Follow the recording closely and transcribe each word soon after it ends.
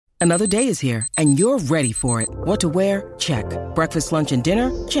Another day is here, and you're ready for it. What to wear? Check. Breakfast, lunch, and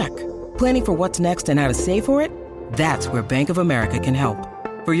dinner? Check. Planning for what's next and how to save for it? That's where Bank of America can help.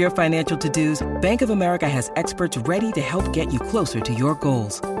 For your financial to-dos, Bank of America has experts ready to help get you closer to your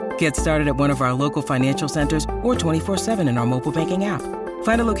goals. Get started at one of our local financial centers or 24/7 in our mobile banking app.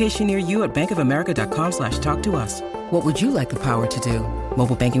 Find a location near you at bankofamerica.com/talktous. What would you like the power to do?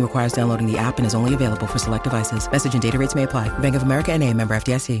 Mobile banking requires downloading the app and is only available for select devices. Message and data rates may apply. Bank of America N.A., member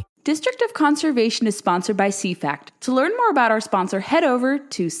FDIC. District of Conservation is sponsored by CFACT. To learn more about our sponsor, head over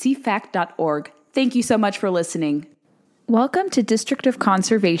to cfact.org. Thank you so much for listening. Welcome to District of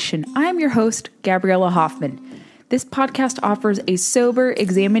Conservation. I'm your host, Gabriella Hoffman. This podcast offers a sober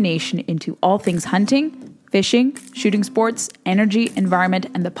examination into all things hunting, fishing, shooting sports, energy, environment,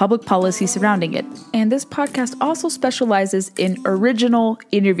 and the public policy surrounding it. And this podcast also specializes in original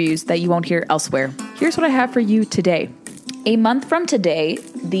interviews that you won't hear elsewhere. Here's what I have for you today. A month from today,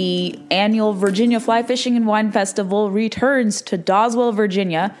 the annual Virginia Fly Fishing and Wine Festival returns to Doswell,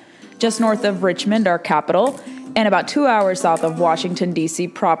 Virginia, just north of Richmond, our capital, and about 2 hours south of Washington, D.C.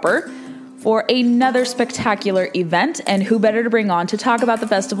 proper, for another spectacular event. And who better to bring on to talk about the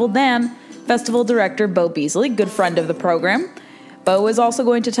festival than Festival Director Beau Beasley, good friend of the program. Beau is also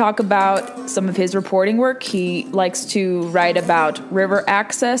going to talk about some of his reporting work. He likes to write about river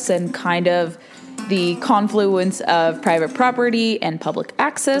access and kind of the confluence of private property and public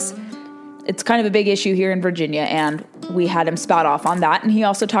access. It's kind of a big issue here in Virginia, and we had him spout off on that. And he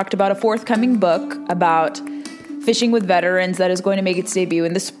also talked about a forthcoming book about fishing with veterans that is going to make its debut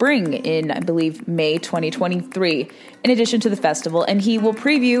in the spring in, I believe, May 2023, in addition to the festival. And he will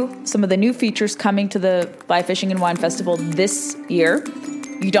preview some of the new features coming to the Fly Fishing and Wine Festival this year.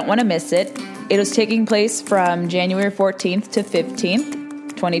 You don't want to miss it. It was taking place from January 14th to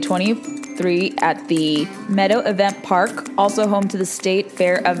 15th, 2023 at the Meadow Event Park, also home to the State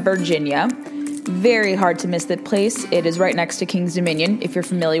Fair of Virginia. Very hard to miss that place. It is right next to Kings Dominion, if you're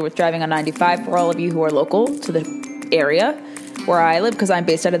familiar with driving on 95, for all of you who are local to the area where I live, because I'm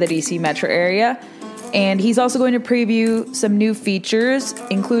based out of the DC metro area. And he's also going to preview some new features,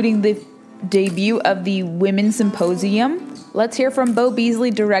 including the debut of the Women's Symposium. Let's hear from Beau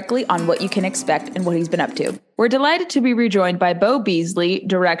Beasley directly on what you can expect and what he's been up to. We're delighted to be rejoined by Beau Beasley,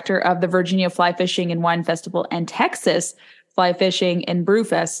 director of the Virginia Fly Fishing and Wine Festival and Texas Fly Fishing and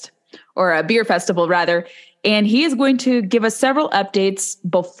Brewfest, or a beer festival rather. And he is going to give us several updates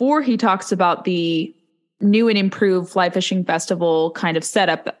before he talks about the new and improved fly fishing festival kind of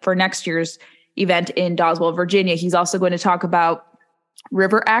setup for next year's event in Doswell, Virginia. He's also going to talk about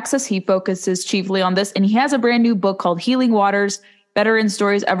river access. He focuses chiefly on this, and he has a brand new book called Healing Waters, Veteran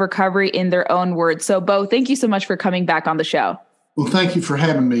Stories of Recovery in Their Own Words. So, Beau, thank you so much for coming back on the show. Well, thank you for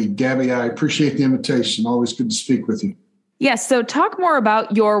having me, Gabby. I appreciate the invitation. Always good to speak with you. Yes. So talk more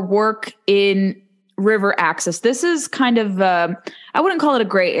about your work in river access. This is kind of, I wouldn't call it a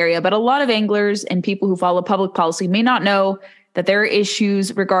gray area, but a lot of anglers and people who follow public policy may not know that there are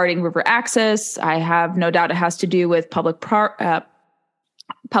issues regarding river access. I have no doubt it has to do with public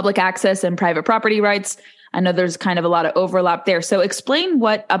access and private property rights. I know there's kind of a lot of overlap there. So explain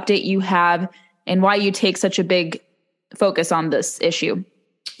what update you have and why you take such a big focus on this issue.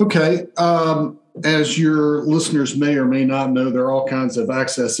 Okay. As your listeners may or may not know, there are all kinds of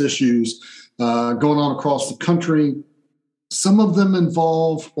access issues going on across the country. Some of them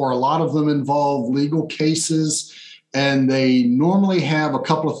involve, or a lot of them involve, legal cases, and they normally have a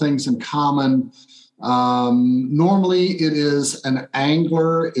couple of things in common. Normally, it is an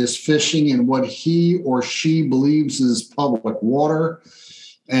angler is fishing in what he or she believes is public water,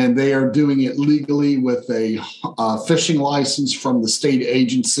 and they are doing it legally with a fishing license from the state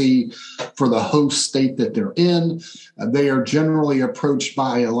agency for the host state that they're in. They are generally approached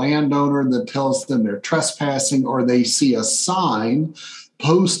by a landowner that tells them they're trespassing, or they see a sign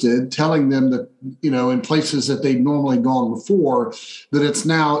posted telling them that, in places that they've normally gone before, that it's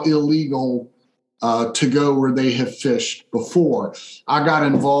now illegal to go where they have fished before. I got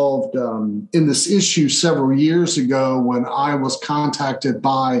involved in this issue several years ago when I was contacted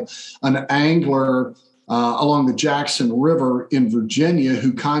by an angler along the Jackson River in Virginia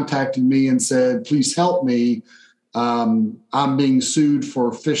who contacted me and said, please help me. I'm being sued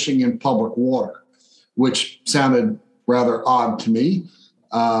for fishing in public water, which sounded rather odd to me.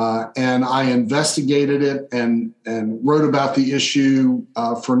 And I investigated it and wrote about the issue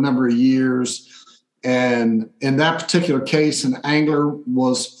for a number of years. And in that particular case, an angler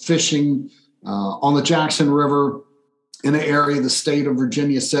was fishing on the Jackson River in an area the state of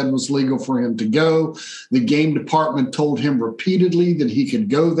Virginia said was legal for him to go. The game department told him repeatedly that he could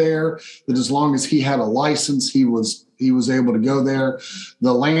go there, that as long as he had a license, he was able to go there.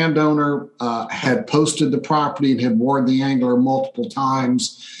 The landowner had posted the property and had warned the angler multiple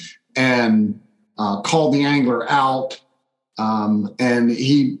times and called the angler out. And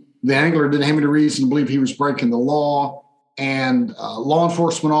the angler didn't have any reason to believe he was breaking the law. And law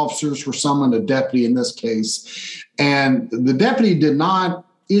enforcement officers were summoned, a deputy in this case. And the deputy did not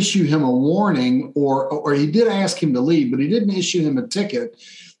issue him a warning, or he did ask him to leave, but he didn't issue him a ticket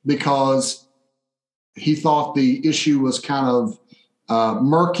because he thought the issue was kind of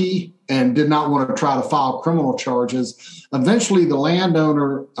murky and did not want to try to file criminal charges. Eventually, the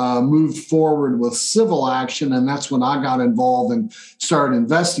landowner moved forward with civil action, and that's when I got involved and started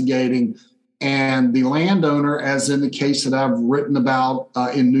investigating. And the landowner, as in the case that I've written about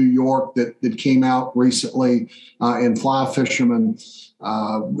in New York that came out recently in Fly Fisherman,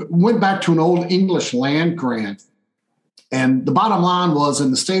 went back to an old English land grant. And the bottom line was, in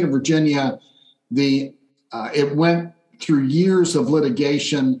the state of Virginia, it went through years of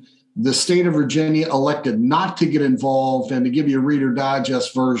litigation. The state of Virginia elected not to get involved. And to give you a Reader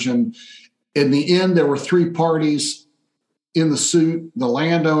Digest version, in the end, there were three parties in the suit: the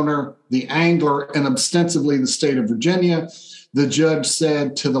landowner, the angler, and ostensibly the state of Virginia. The judge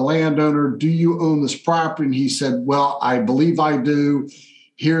said to the landowner, "Do you own this property?" And he said, "Well, I believe I do.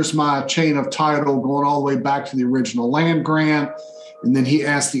 Here's my chain of title going all the way back to the original land grant." And then he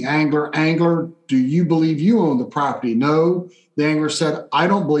asked the angler, "Angler, do you believe you own the property?" "No." The angler said, "I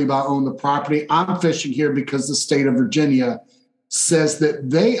don't believe I own the property. I'm fishing here because the state of Virginia says that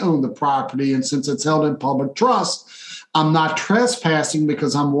they own the property. And since it's held in public trust, I'm not trespassing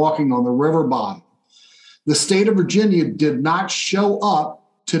because I'm walking on the river bottom." The state of Virginia did not show up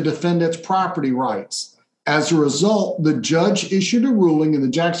to defend its property rights. As a result, the judge issued a ruling in the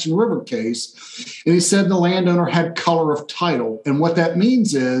Jackson River case, and he said the landowner had color of title. And what that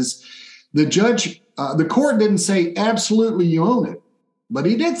means is the court didn't say absolutely you own it, but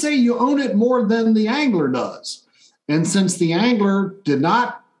he did say you own it more than the angler does. And since the angler did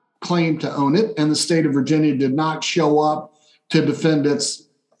not claim to own it and the state of Virginia did not show up to defend its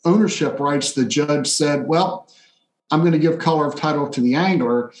ownership rights, the judge said, "Well, I'm going to give color of title to the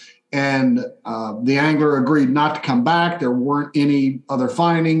angler." And the angler agreed not to come back. There weren't any other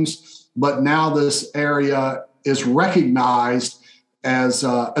findings, but now this area is recognized as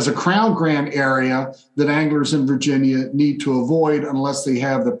a Crown Grant area that anglers in Virginia need to avoid unless they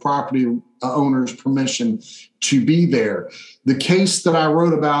have the property owner's permission to be there. The case that I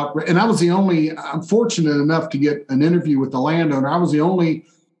wrote about, and I'm fortunate enough to get an interview with the landowner. I was the only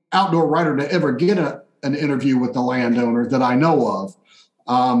outdoor writer to ever get an interview with the landowner that I know of.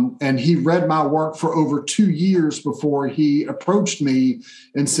 And he read my work for over 2 years before he approached me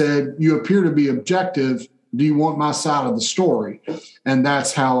and said, "You appear to be objective. Do you want my side of the story?" And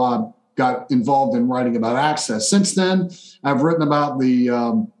that's how I got involved in writing about access. Since then, I've written about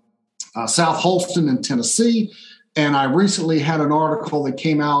the South Holston in Tennessee. And I recently had an article that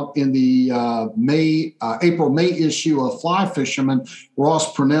came out in the April-May issue of Fly Fisherman.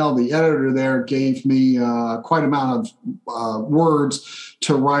 Ross Purnell, the editor there, gave me quite an amount of words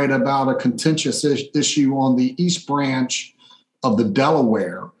to write about a contentious issue on the East Branch of the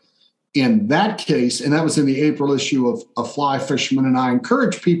Delaware. In that case, and that was in the April issue of Fly Fisherman, and I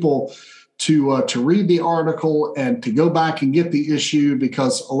encourage people to read the article and to go back and get the issue,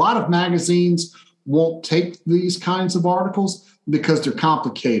 because a lot of magazines won't take these kinds of articles because they're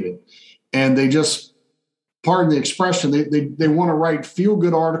complicated, and they just, pardon the expression, they want to write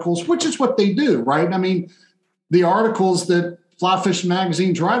feel-good articles, which is what they do, right? I mean, the articles that fly fishing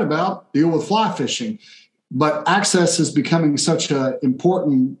magazines write about deal with fly fishing, but access is becoming such an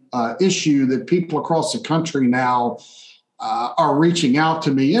important issue that people across the country now are reaching out to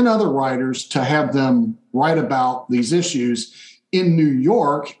me and other writers to have them write about these issues. In New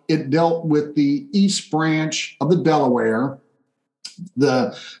York, it dealt with the East Branch of the Delaware.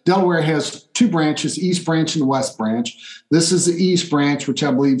 The Delaware has two branches, East Branch and West Branch. This is the East Branch, which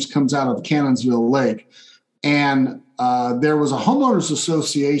I believe comes out of Cannonsville Lake. And there was a homeowners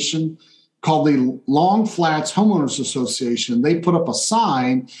association called the Long Flats Homeowners Association. They put up a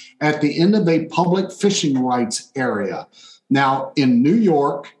sign at the end of a public fishing rights area. Now, in New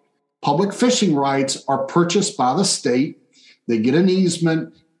York, public fishing rights are purchased by the state. They get an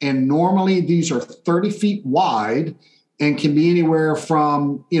easement, and normally these are 30 feet wide and can be anywhere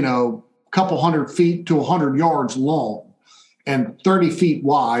from, a couple hundred feet to 100 yards long. and 30 feet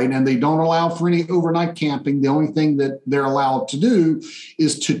wide, and they don't allow for any overnight camping. The only thing that they're allowed to do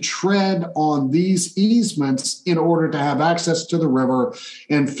is to tread on these easements in order to have access to the river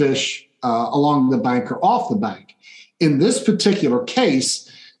and fish along the bank or off the bank. In this particular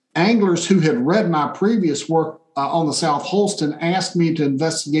case, anglers who had read my previous work on the South Holston asked me to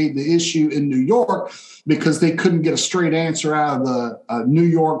investigate the issue in New York because they couldn't get a straight answer out of the New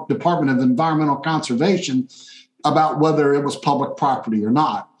York Department of Environmental Conservation about whether it was public property or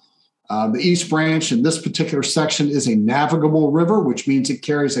not. The East Branch in this particular section is a navigable river, which means it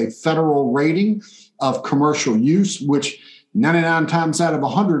carries a federal rating of commercial use, which 99 times out of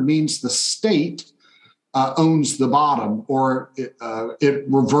 100 means the state owns the bottom, or it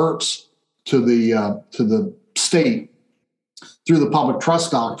reverts to the state through the public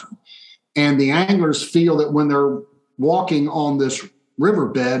trust doctrine. And the anglers feel that when they're walking on this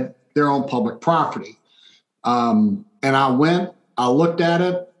riverbed, they're on public property. And I looked at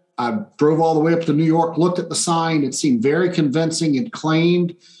it. I drove all the way up to New York, looked at the sign. It seemed very convincing. It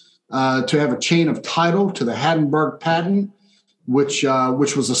claimed to have a chain of title to the Hattenberg patent, which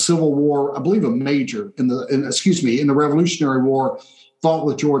was a Civil War, I believe, a major in the Revolutionary War, fought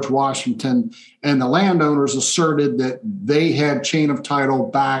with George Washington. And the landowners asserted that they had chain of title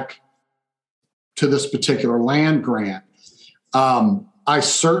back to this particular land grant. I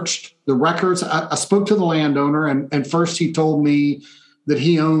searched the records. I spoke to the landowner, and first he told me that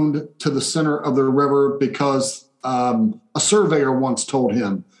he owned to the center of the river because a surveyor once told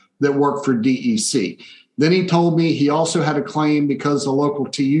him that worked for DEC. Then he told me he also had a claim because the local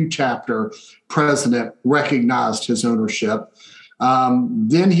TU chapter president recognized his ownership.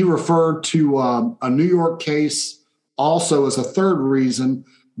 Then he referred to a New York case also as a third reason,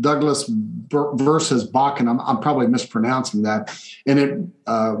 Douglas versus Bakken. I'm probably mispronouncing that. And it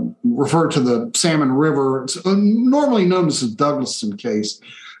referred to the Salmon River. It's normally known as the Douglaston case.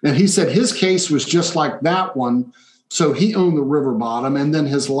 And he said his case was just like that one. So he owned the river bottom. And then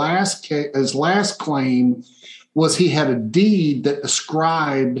his last claim was he had a deed that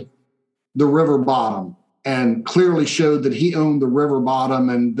described the river bottom and clearly showed that he owned the river bottom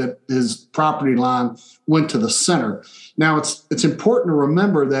and that his property line went to the center. Now, it's important to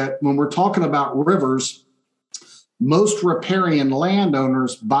remember that when we're talking about rivers, most riparian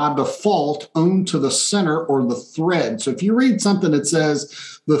landowners by default own to the center or the thread. So if you read something that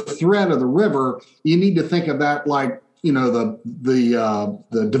says the thread of the river, you need to think of that like, the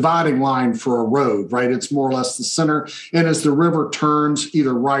dividing line for a road, right? It's more or less the center. And as the river turns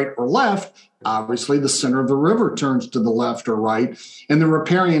either right or left, obviously the center of the river turns to the left or right. And the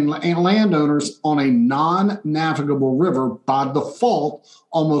riparian landowners on a non-navigable river by default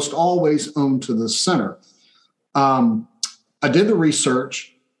almost always own to the center. I did the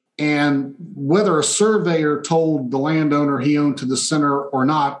research, and whether a surveyor told the landowner he owned to the center or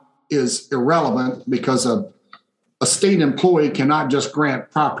not is irrelevant because a state employee cannot just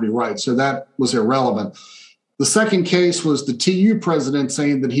grant property rights. So that was irrelevant. The second case was the TU president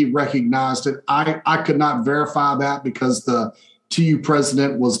saying that he recognized it. I could not verify that because the TU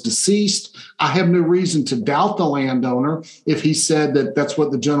president was deceased. I have no reason to doubt the landowner. If he said that that's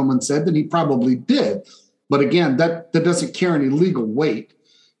what the gentleman said, then he probably did. But again, that doesn't carry any legal weight.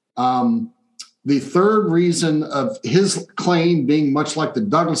 The third reason of his claim being much like the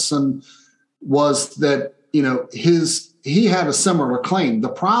Douglaston was that, he had a similar claim. The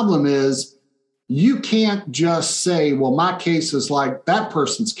problem is you can't just say, well, my case is like that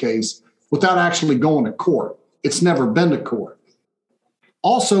person's case without actually going to court. It's never been to court.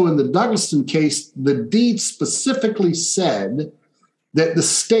 Also, in the Douglaston case, the deed specifically said that the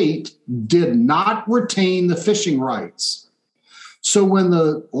state did not retain the fishing rights. So when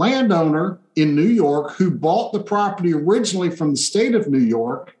the landowner in New York who bought the property originally from the state of New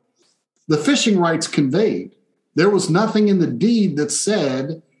York, the fishing rights conveyed. There was nothing in the deed that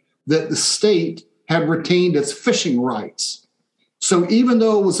said that the state had retained its fishing rights. So even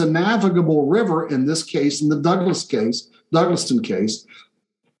though it was a navigable river in this case, in the Douglaston case,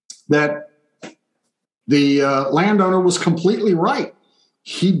 that the landowner was completely right.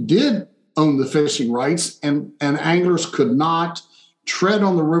 He did own the fishing rights, and anglers could not tread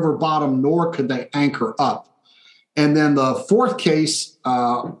on the river bottom, nor could they anchor up. And then the fourth case,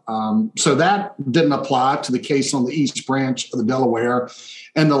 so that didn't apply to the case on the East Branch of the Delaware.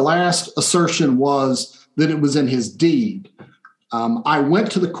 And the last assertion was that it was in his deed. I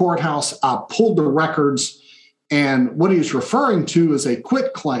went to the courthouse, I pulled the records, and what he was referring to is a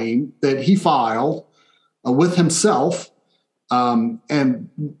quitclaim that he filed with himself. And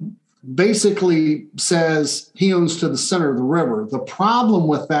basically says he owns to the center of the river. The problem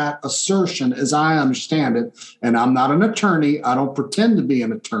with that assertion, as I understand it, and I'm not an attorney, I don't pretend to be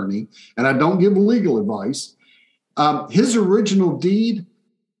an attorney, and I don't give legal advice. His original deed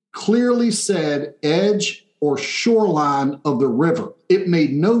clearly said edge or shoreline of the river. It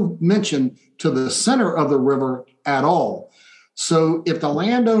made no mention to the center of the river at all. So if the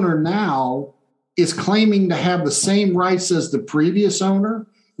landowner now is claiming to have the same rights as the previous owner,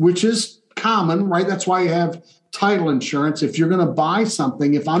 which is common, right? That's why you have title insurance. If you're going to buy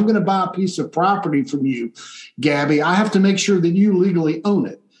something, if I'm going to buy a piece of property from you, Gabby, I have to make sure that you legally own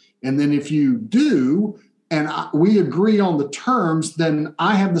it. And then if you do, and we agree on the terms, then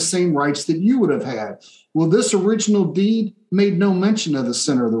I have the same rights that you would have had. Well, this original deed made no mention of the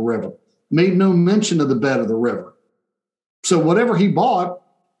center of the river, made no mention of the bed of the river. So whatever he bought,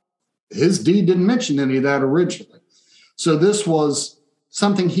 his deed didn't mention any of that originally. So this was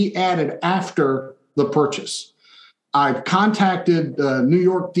something he added after the purchase. I've contacted New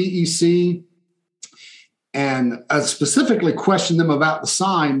York DEC and I specifically questioned them about the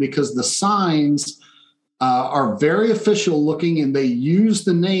sign because the signs are very official looking and they use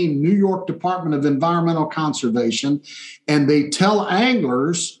the name New York Department of Environmental Conservation, and they tell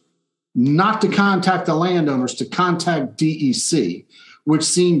anglers not to contact the landowners, to contact DEC, which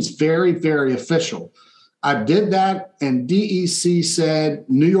seems very, very official. I did that, and New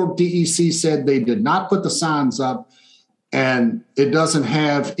York DEC said they did not put the signs up, and it doesn't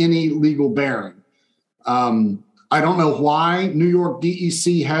have any legal bearing. I don't know why New York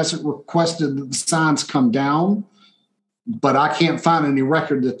DEC hasn't requested that the signs come down, but I can't find any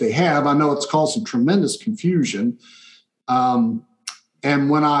record that they have. I know it's caused some tremendous confusion. And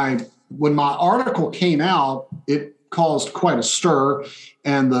when my article came out, it caused quite a stir,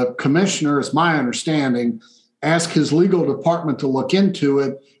 and the commissioner, is my understanding, asked his legal department to look into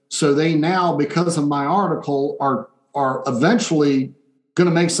it. So they now, because of my article, are eventually going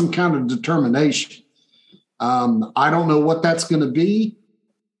to make some kind of determination. I don't know what that's going to be.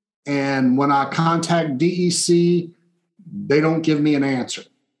 And when I contact DEC, they don't give me an answer.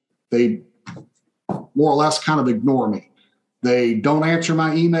 They more or less kind of ignore me. They don't answer my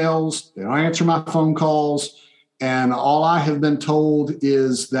emails. They don't answer my phone calls. And all I have been told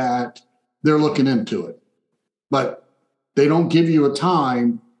is that they're looking into it. But they don't give you a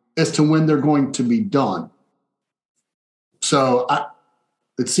time as to when they're going to be done. So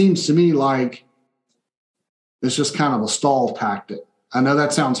it seems to me like it's just kind of a stall tactic. I know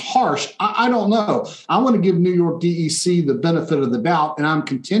that sounds harsh. I don't know. I want to give New York DEC the benefit of the doubt, and I'm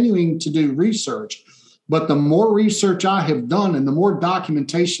continuing to do research. But the more research I have done and the more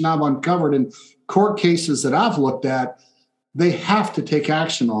documentation I've uncovered in court cases that I've looked at, they have to take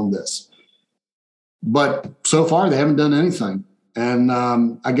action on this. But so far, they haven't done anything. And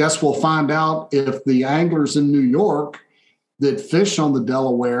I guess we'll find out if the anglers in New York that fish on the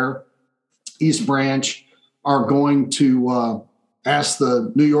Delaware East Branch are going to ask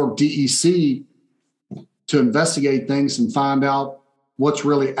the New York DEC to investigate things and find out what's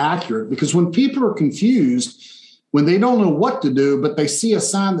really accurate. Because when people are confused, when they don't know what to do, but they see a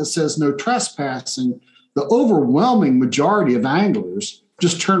sign that says no trespassing, the overwhelming majority of anglers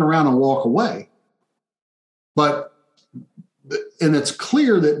just turn around and walk away. And it's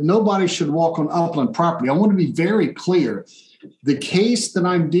clear that nobody should walk on upland property. I want to be very clear. The case that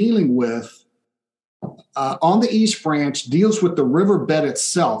I'm dealing with on the East Branch deals with the riverbed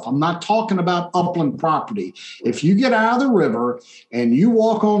itself. I'm not talking about upland property. If you get out of the river and you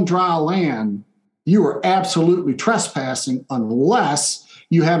walk on dry land, you are absolutely trespassing unless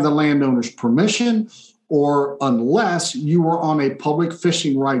you have the landowner's permission or unless you are on a public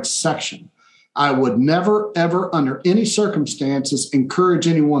fishing rights section. I would never, ever, under any circumstances, encourage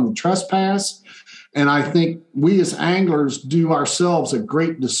anyone to trespass. And I think we as anglers do ourselves a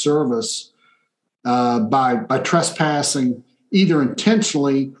great disservice by trespassing either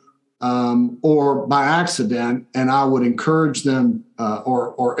intentionally or by accident. And I would encourage them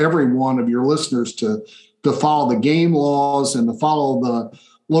or every one of your listeners to follow the game laws and to follow the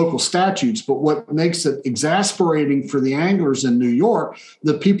local statutes. But what makes it exasperating for the anglers in New York,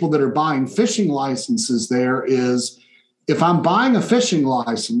 the people that are buying fishing licenses there, is if I'm buying a fishing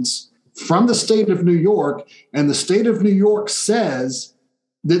license from the state of New York and the state of New York says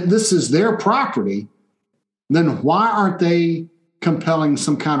that this is their property, then why aren't they compelling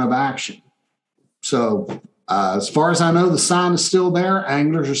some kind of action? So as far as I know, the sign is still there.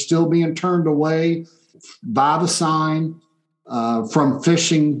 Anglers are still being turned away by the sign from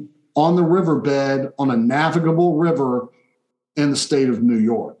fishing on the riverbed on a navigable river in the state of New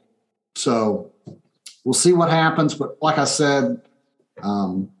York. So we'll see what happens. But like I said,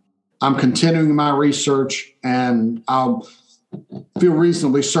 I'm continuing my research, and I'll feel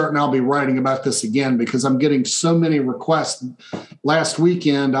reasonably certain I'll be writing about this again because I'm getting so many requests. Last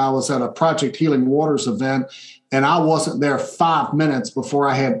weekend, I was at a Project Healing Waters event, and I wasn't there 5 minutes before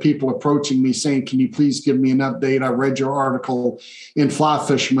I had people approaching me saying, "Can you please give me an update? I read your article in Fly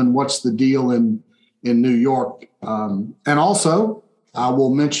Fisherman. What's the deal in New York?" And also, I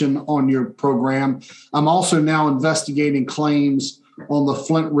will mention on your program, I'm also now investigating claims on the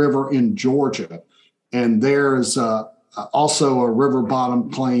Flint River in Georgia. And there's also a river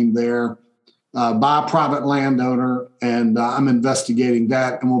bottom claim there by a private landowner, and I'm investigating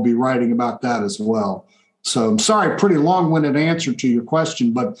that, and we'll be writing about that as well. So I'm sorry, pretty long-winded answer to your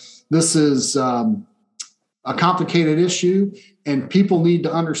question, but this is a complicated issue, and people need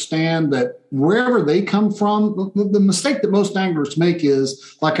to understand that wherever they come from, the mistake that most anglers make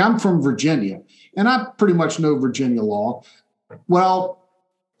is, like, I'm from Virginia, and I pretty much know Virginia law. Well,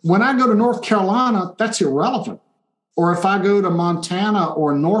 when I go to North Carolina, that's irrelevant. Or if I go to Montana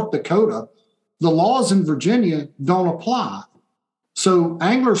or North Dakota, the laws in Virginia don't apply. So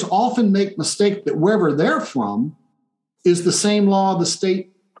anglers often make mistake that wherever they're from is the same law of the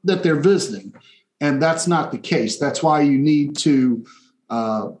state that they're visiting. And that's not the case. That's why you need to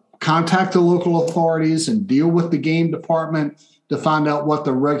contact the local authorities and deal with the game department to find out what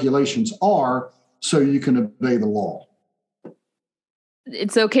the regulations are so you can obey the law.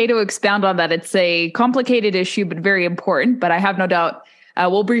 It's okay to expound on that. It's a complicated issue, but very important. But I have no doubt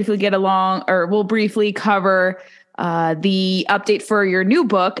we'll briefly cover the update for your new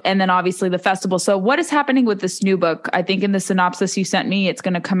book, and then obviously the festival. So what is happening with this new book? I think in the synopsis you sent me, it's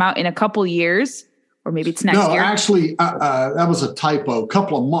going to come out in a couple years, or maybe it's next year. No, actually, that was a typo.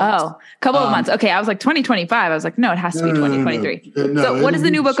 Couple of months. Oh, couple of months. Okay, I was like 2025. I was like, no, it has to be 2023. No, so what is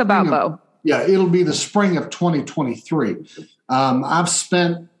the new book about, Bo? Yeah, it'll be the spring of 2023. I've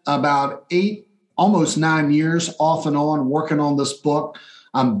spent about almost 9 years off and on working on this book.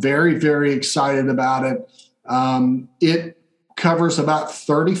 I'm very, very excited about it. It covers about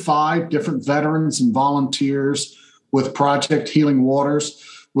 35 different veterans and volunteers with Project Healing Waters,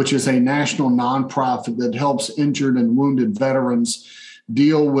 which is a national nonprofit that helps injured and wounded veterans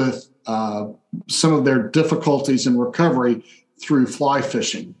deal with some of their difficulties in recovery through fly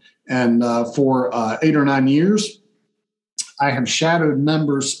fishing. And for 8 or 9 years, I have shadowed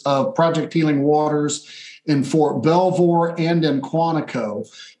members of Project Healing Waters in Fort Belvoir and in Quantico,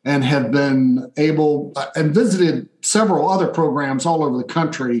 and have been able and visited several other programs all over the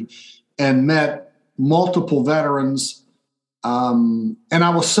country and met multiple veterans. And I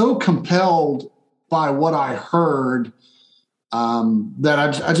was so compelled by what I heard that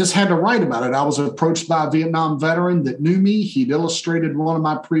I just had to write about it. I was approached by a Vietnam veteran that knew me. He'd illustrated one of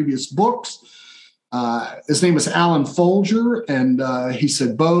my previous books. His name is Alan Folger, and he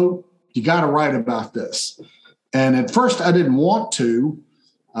said, "Bo, you got to write about this." And at first I didn't want to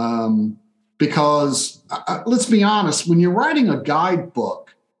because let's be honest, when you're writing a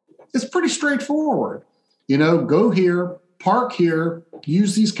guidebook, it's pretty straightforward. You know, go here, park here,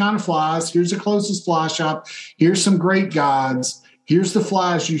 use these kind of flies. Here's the closest fly shop. Here's some great guides. Here's the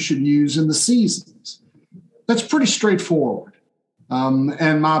flies you should use in the seasons. That's pretty straightforward.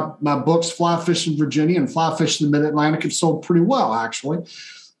 And my books, Fly Fishing Virginia and Fly Fishing the Mid-Atlantic, have sold pretty well, actually.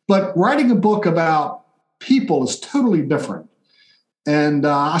 But writing a book about people is totally different. And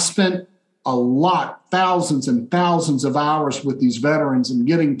I spent thousands and thousands of hours with these veterans and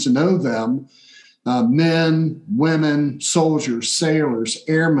getting to know them, men, women, soldiers, sailors,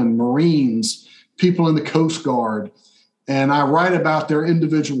 airmen, Marines, people in the Coast Guard. And I write about their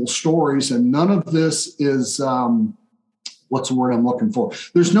individual stories, and none of this is... what's the word I'm looking for?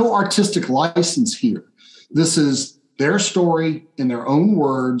 There's no artistic license here. This is their story in their own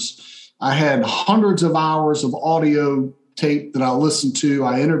words. I had hundreds of hours of audio tape that I listened to.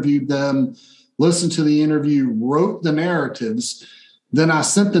 I interviewed them, listened to the interview, wrote the narratives. Then I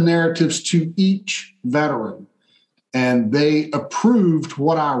sent the narratives to each veteran, and they approved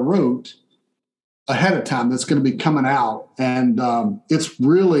what I wrote ahead of time that's going to be coming out. And it's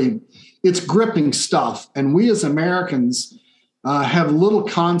gripping stuff. And we as Americans have little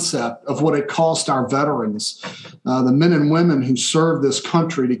concept of what it cost our veterans, the men and women who serve this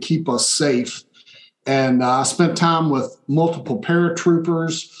country to keep us safe. And I spent time with multiple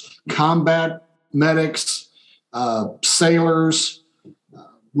paratroopers, combat medics, sailors,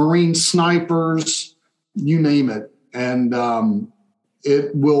 Marine snipers, you name it. And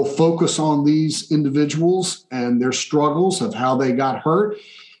it will focus on these individuals and their struggles of how they got hurt,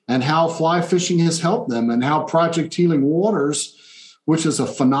 and how fly fishing has helped them, and how Project Healing Waters, which is a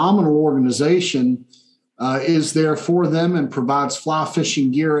phenomenal organization, is there for them and provides fly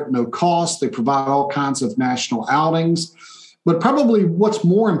fishing gear at no cost. They provide all kinds of national outings. But probably what's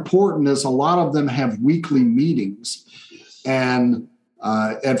more important is a lot of them have weekly meetings. And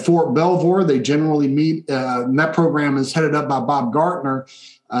at Fort Belvoir, they generally meet, and that program is headed up by Bob Gartner.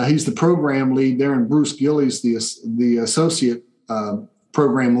 He's the program lead there, and Bruce Gilley's the associate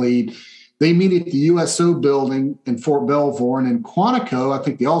program lead. They meet at the USO building in Fort Belvoir, and in Quantico, I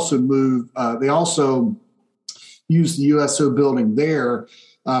think they also use the USO building there.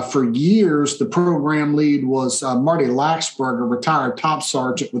 For years, the program lead was Marty Laxberg, a retired top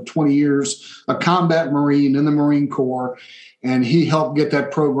sergeant with 20 years, a combat Marine in the Marine Corps, and he helped get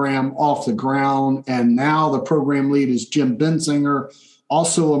that program off the ground. And now the program lead is Jim Benzinger,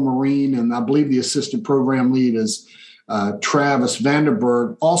 also a Marine, and I believe the assistant program lead is Travis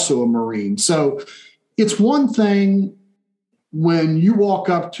Vanderberg, also a Marine. So it's one thing when you walk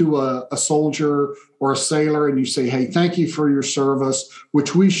up to a soldier or a sailor and you say, hey, thank you for your service,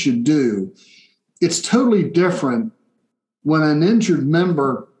 which we should do. It's totally different when an injured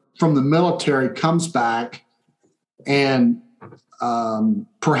member from the military comes back and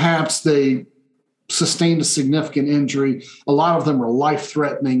perhaps they sustained a significant injury. A lot of them are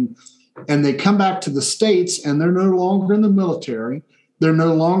life-threatening, and they come back to the States and they're no longer in the military. They're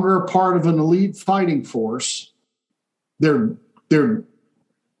no longer a part of an elite fighting force. They're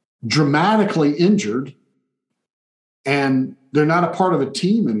dramatically injured, and they're not a part of a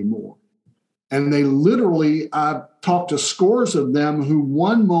team anymore. And they literally, I've talked to scores of them who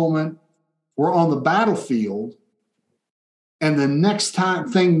one moment were on the battlefield, and the next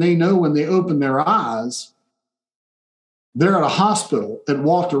thing they know when they open their eyes, they're at a hospital at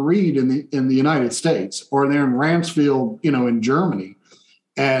Walter Reed in the United States, or they're in Ramsfield, in Germany,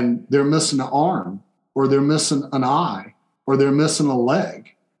 and they're missing an arm, or they're missing an eye, or they're missing a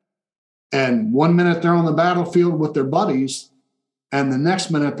leg. And 1 minute they're on the battlefield with their buddies, and the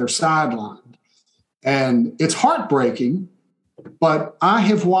next minute they're sidelined. And it's heartbreaking, but I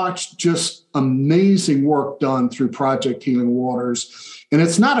have watched just amazing work done through Project Healing Waters. And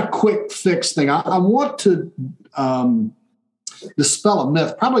it's not a quick fix thing. I want to dispel a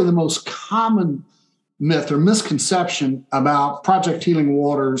myth. Probably the most common myth or misconception about Project Healing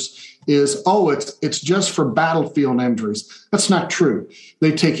Waters is, it's just for battlefield injuries. That's not true.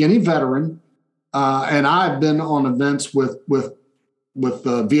 They take any veteran, and I've been on events with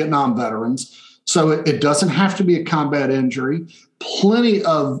Vietnam veterans, so it doesn't have to be a combat injury. Plenty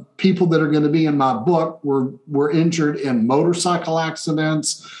of people that are going to be in my book were injured in motorcycle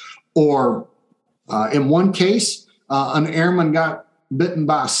accidents, or in one case, an airman got bitten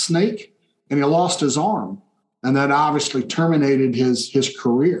by a snake and he lost his arm, and that obviously terminated his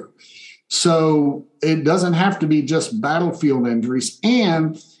career. So it doesn't have to be just battlefield injuries.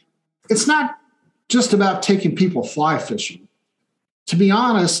 And it's not just about taking people fly fishing. To be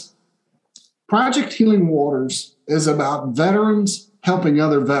honest, Project Healing Waters is about veterans helping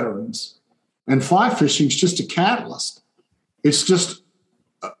other veterans. And fly fishing is just a catalyst. It's just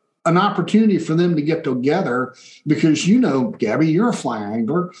an opportunity for them to get together because, Gabby, you're a fly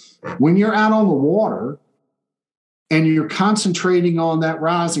angler. When you're out on the water and you're concentrating on that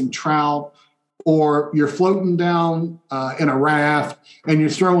rising trout, or you're floating down in a raft and you're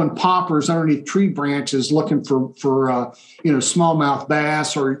throwing poppers underneath tree branches looking for smallmouth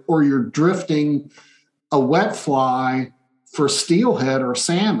bass, or you're drifting a wet fly for steelhead or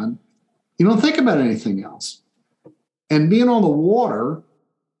salmon, you don't think about anything else. And being on the water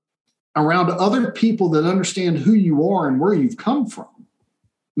around other people that understand who you are and where you've come from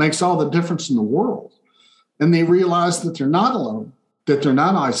makes all the difference in the world. And they realize that they're not alone, that they're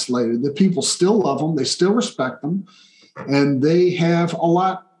not isolated, that people still love them, they still respect them, and they have a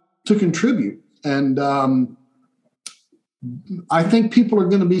lot to contribute. And I think people are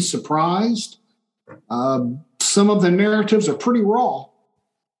going to be surprised. Some of the narratives are pretty raw,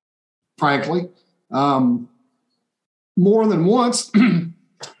 frankly. More than once,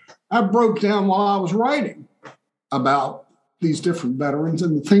 I broke down while I was writing about these different veterans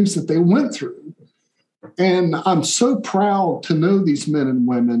and the things that they went through. And I'm so proud to know these men and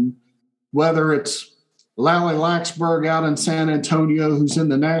women, whether it's Lally Laxberg out in San Antonio, who's in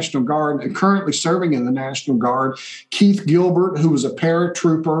the National Guard and currently serving in the National Guard, Keith Gilbert, who was a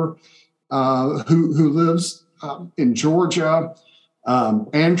paratrooper who lives in Georgia,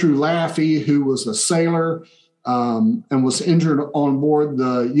 Andrew Laffey, who was a sailor and was injured on board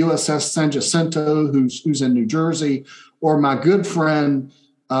the USS San Jacinto, who's in New Jersey, or my good friend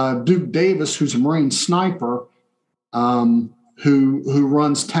Duke Davis, who's a Marine sniper, who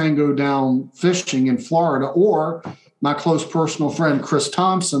runs Tango Down Fishing in Florida, or my close personal friend Chris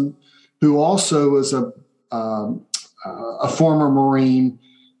Thompson, who also is a a former Marine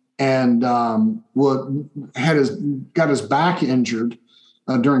and got his back injured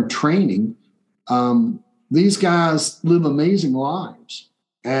during training. These guys live amazing lives,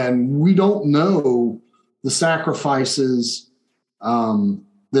 and we don't know the sacrifices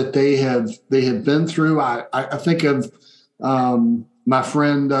that they have been through. I think of my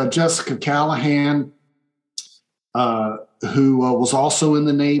friend Jessica Callahan, who was also in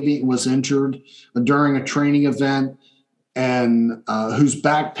the Navy, was injured during a training event, and whose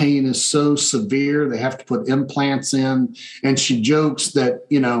back pain is so severe they have to put implants in. And she jokes that,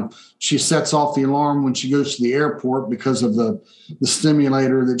 she sets off the alarm when she goes to the airport because of the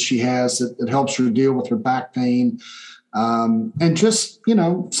stimulator that she has that helps her deal with her back pain. And just,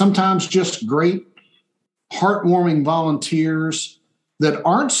 sometimes just great, heartwarming volunteers that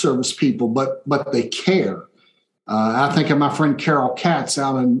aren't service people, but they care. I think of my friend Carol Katz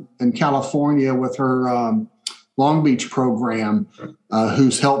out in California with her Long Beach program,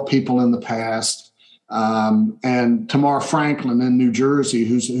 who's helped people in the past, and Tamar Franklin in New Jersey,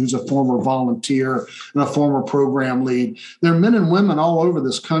 who's a former volunteer and a former program lead. There are men and women all over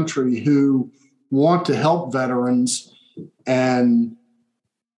this country who want to help veterans and,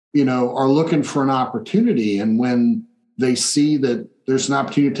 are looking for an opportunity. And when they see that there's an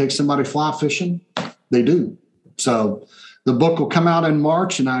opportunity to take somebody fly fishing, they do. So the book will come out in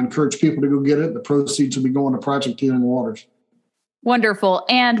March, and I encourage people to go get it. The proceeds will be going to Project Healing Waters. Wonderful.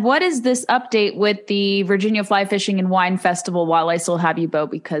 And what is this update with the Virginia Fly Fishing and Wine Festival while I still have you, Bo,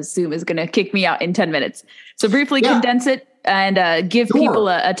 because Zoom is going to kick me out in 10 minutes. So briefly condense it and give people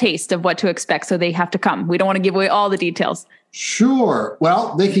a taste of what to expect so they have to come. We don't want to give away all the details. Sure.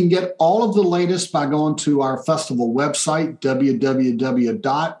 Well, they can get all of the latest by going to our festival website,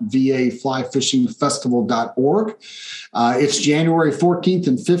 www.vaflyfishingfestival.org. It's January 14th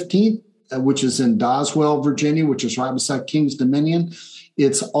and 15th, which is in Doswell, Virginia, which is right beside Kings Dominion.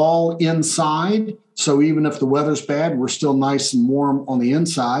 It's all inside. So even if the weather's bad, we're still nice and warm on the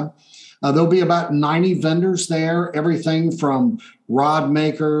inside. There'll be about 90 vendors there, everything from rod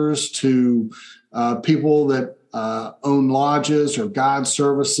makers to people that own lodges or guide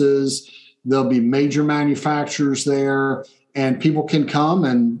services. There'll be major manufacturers there, and people can come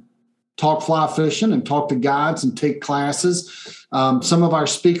and talk fly fishing and talk to guides and take classes. Some of our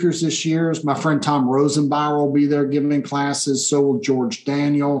speakers this year is my friend Tom Rosenbauer will be there giving classes. So will George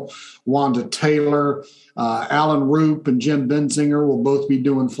Daniel, Wanda Taylor, Alan Roop and Jim Benzinger will both be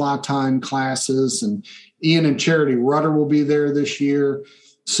doing fly tying classes, and Ian and Charity Rudder will be there this year.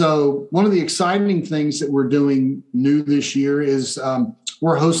 So one of the exciting things that we're doing new this year is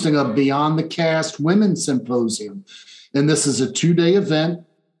we're hosting a Beyond the Cast Women's Symposium. And this is a 2-day event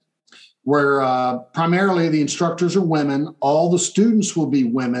where primarily the instructors are women. All the students will be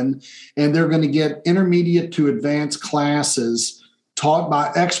women, and they're going to get intermediate to advanced classes taught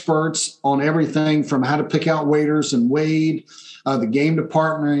by experts on everything from how to pick out waders and wade. The game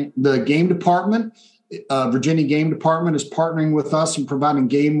department, Virginia Game Department is partnering with us and providing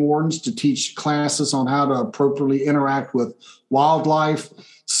game wardens to teach classes on how to appropriately interact with wildlife.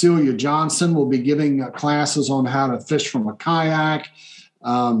 Celia Johnson will be giving classes on how to fish from a kayak.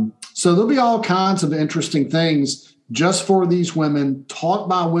 So there'll be all kinds of interesting things just for these women, taught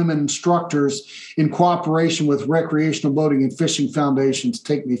by women instructors in cooperation with Recreational Boating and Fishing Foundation's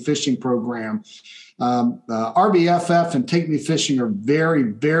Take Me Fishing program. RBFF and Take Me Fishing are very,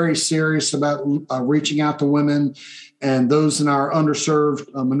 very serious about reaching out to women and those in our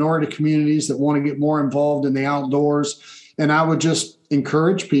underserved minority communities that want to get more involved in the outdoors. And I would just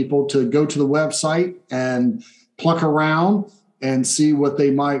encourage people to go to the website and pluck around and see what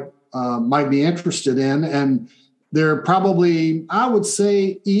they might be interested in. And there are probably, I would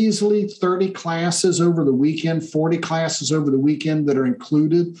say, easily 30 classes over the weekend, 40 classes over the weekend that are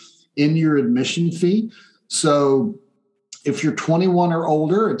included in your admission fee. So if you're 21 or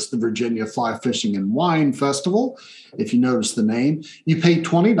older, it's the Virginia Fly Fishing and Wine Festival. If you notice the name, you pay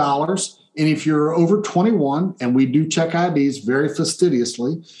 $20. And if you're over 21, and we do check IDs very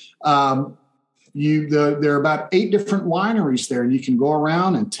fastidiously, there are about 8 different wineries there, and you can go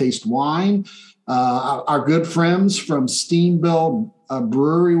around and taste wine. Our good friends from Steambill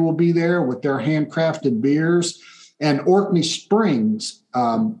Brewery will be there with their handcrafted beers, and Orkney Springs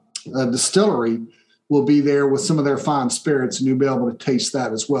Distillery will be there with some of their fine spirits, and you'll be able to taste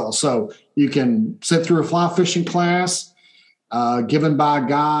that as well. So you can sit through a fly fishing class given by a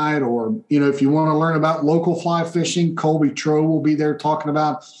guide, or, if you want to learn about local fly fishing, Colby Troe will be there talking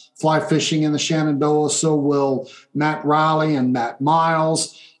about fly fishing in the Shenandoah. So will Matt Riley and Matt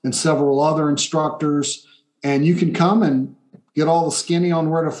Miles and several other instructors. And you can come and get all the skinny on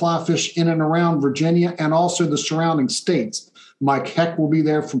where to fly fish in and around Virginia and also the surrounding states. Mike Heck will be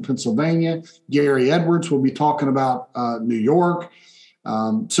there from Pennsylvania. Gary Edwards will be talking about New York.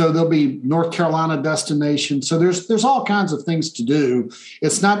 So there'll be North Carolina destination. So there's all kinds of things to do.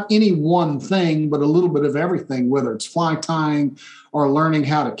 It's not any one thing, but a little bit of everything, whether it's fly tying or learning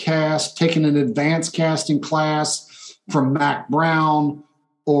how to cast, taking an advanced casting class from Mac Brown,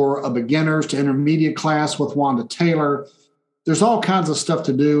 or a beginners to intermediate class with Wanda Taylor. There's all kinds of stuff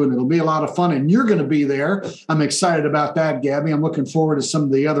to do, and it'll be a lot of fun. And you're going to be there. I'm excited about that, Gabby. I'm looking forward to some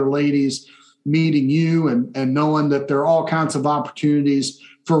of the other ladies meeting you and knowing that there are all kinds of opportunities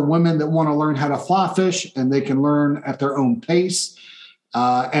for women that want to learn how to fly fish, and they can learn at their own pace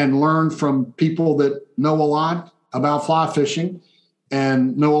and learn from people that know a lot about fly fishing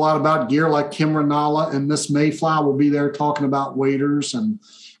and know a lot about gear, like Kim Ranala and Miss Mayfly will be there talking about waders. And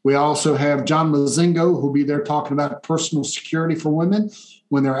we also have John Mazingo, who'll be there talking about personal security for women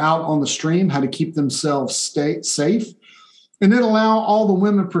when they're out on the stream, how to keep themselves safe. And then allow all the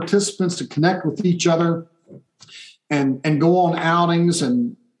women participants to connect with each other and go on outings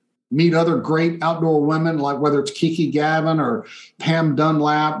and meet other great outdoor women, like whether it's Kiki Gavin or Pam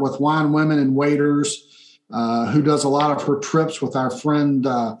Dunlap with Wine Women and Waders, who does a lot of her trips with our friend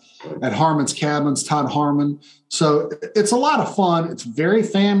at Harmon's Cabins, Todd Harmon. So it's a lot of fun. It's a very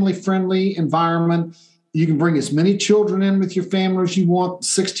family-friendly environment. You can bring as many children in with your family as you want,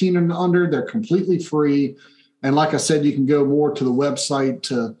 16 and under. They're completely free. And like I said, you can go more to the website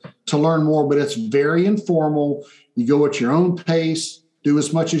to learn more, but it's very informal. You go at your own pace, do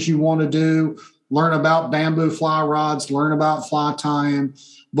as much as you want to do, learn about bamboo fly rods, learn about fly tying,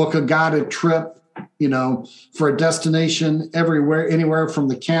 book a guided trip, for a destination anywhere from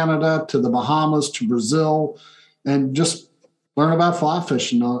the Canada to the Bahamas to Brazil, and just learn about fly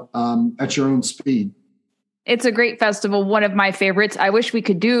fishing at your own speed. It's a great festival, one of my favorites. I wish we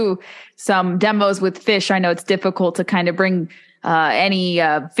could do some demos with fish. I know it's difficult to kind of bring any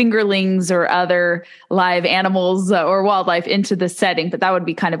fingerlings or other live animals or wildlife into the setting, but that would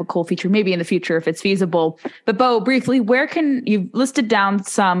be kind of a cool feature maybe in the future if it's feasible. But Bo, briefly, you've listed down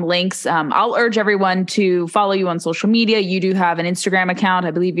some links. I'll urge everyone to follow you on social media. You do have an Instagram account.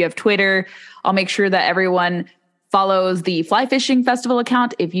 I believe you have Twitter. I'll make sure that everyone follows the Fly Fishing Festival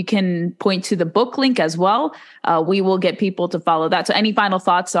account. If you can point to the book link as well, we will get people to follow that. So any final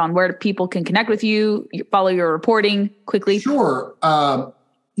thoughts on where people can connect with you, follow your reporting quickly? Sure.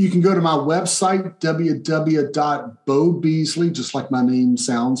 You can go to my website, www.bobeasley, just like my name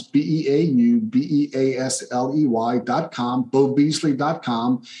sounds, BeauBeasley.com,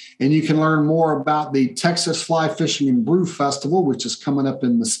 bobeasley.com. And you can learn more about the Texas Fly Fishing and Brew Festival, which is coming up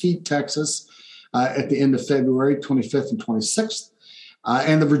in Mesquite, Texas, at the end of February, 25th and 26th,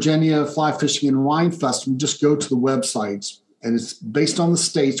 and the Virginia Fly Fishing and Wine Festival. Just go to the websites, and it's based on the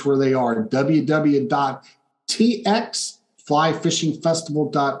states where they are,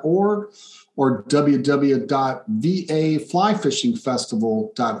 www.txflyfishingfestival.org or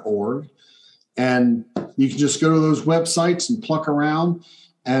www.vaflyfishingfestival.org. And you can just go to those websites and pluck around.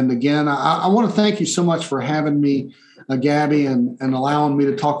 And again, I want to thank you so much for having me, Gabby, and allowing me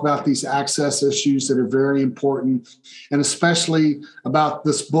to talk about these access issues that are very important, and especially about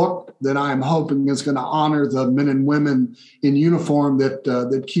this book that I'm hoping is going to honor the men and women in uniform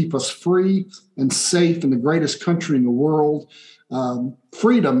that keep us free and safe in the greatest country in the world.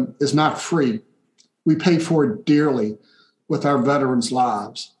 Freedom is not free. We pay for it dearly with our veterans'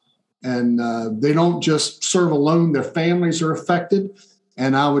 lives. And they don't just serve alone. Their families are affected.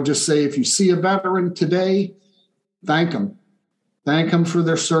 And I would just say, if you see a veteran today, thank them. Thank them for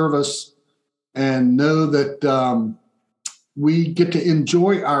their service, and know that we get to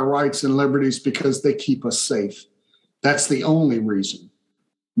enjoy our rights and liberties because they keep us safe. That's the only reason.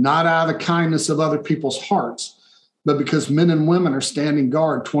 Not out of the kindness of other people's hearts, but because men and women are standing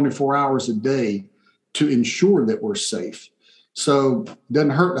guard 24 hours a day to ensure that we're safe. So it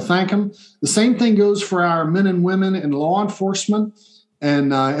doesn't hurt to thank them. The same thing goes for our men and women in law enforcement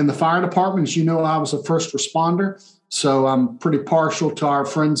and in the fire department. As you know, I was a first responder, so I'm pretty partial to our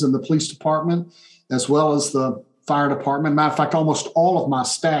friends in the police department as well as the fire department. Matter of fact, almost all of my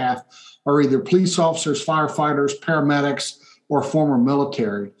staff are either police officers, firefighters, paramedics, or former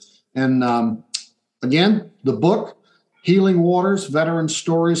military. And again, the book, Healing Waters, Veteran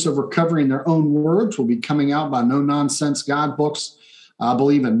Stories of Recovery in Their Own Words, will be coming out by No Nonsense Guidebooks, I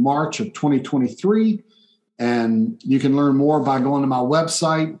believe in March of 2023. And you can learn more by going to my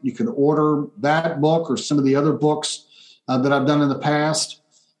website. You can order that book or some of the other books that I've done in the past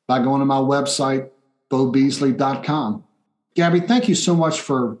by going to my website, bobeasley.com. Gabby, thank you so much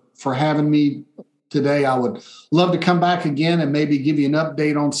for having me today. I would love to come back again and maybe give you an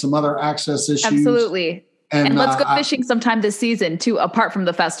update on some other access issues. Absolutely. And let's go fishing sometime this season too, apart from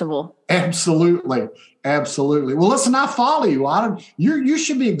the festival. Absolutely. Well, listen, I follow you. You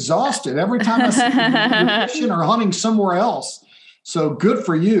should be exhausted every time I see you fishing or hunting somewhere else. So good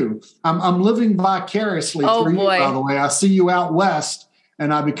for you. I'm living vicariously through you, by the way. I see you out west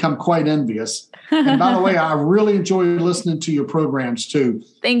and I become quite envious. And by the way, I really enjoy listening to your programs too.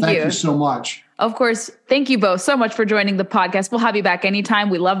 Thank you so much. Of course. Thank you both so much for joining the podcast. We'll have you back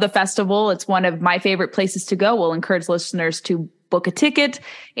anytime. We love the festival. It's one of my favorite places to go. We'll encourage listeners to book a ticket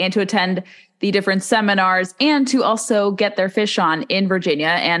and to attend the different seminars and to also get their fish on in Virginia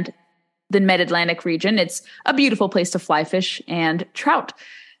and the Mid-Atlantic region. It's a beautiful place to fly fish and trout,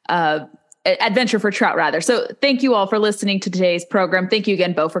 adventure for trout rather. So thank you all for listening to today's program. Thank you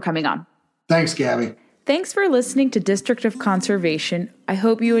again, Bo, for coming on. Thanks, Gabby. Thanks for listening to District of Conservation. I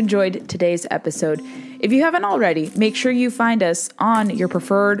hope you enjoyed today's episode. If you haven't already, make sure you find us on your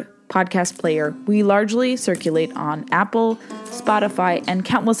preferred podcast player. We largely circulate on Apple, Spotify, and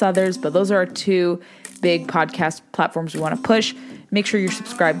countless others, but those are our two big podcast platforms we want to push. Make sure you're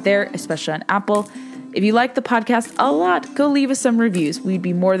subscribed there, especially on Apple. If you like the podcast a lot, go leave us some reviews. We'd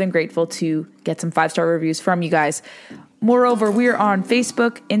be more than grateful to get some 5-star reviews from you guys. Moreover, we are on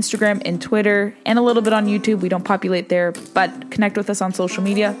Facebook, Instagram, and Twitter, and a little bit on YouTube. We don't populate there, but connect with us on social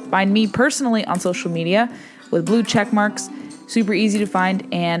media. Find me personally on social media with blue check marks. Super easy to find,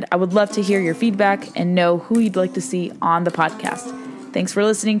 and I would love to hear your feedback and know who you'd like to see on the podcast. Thanks for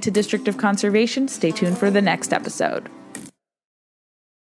listening to District of Conservation. Stay tuned for the next episode.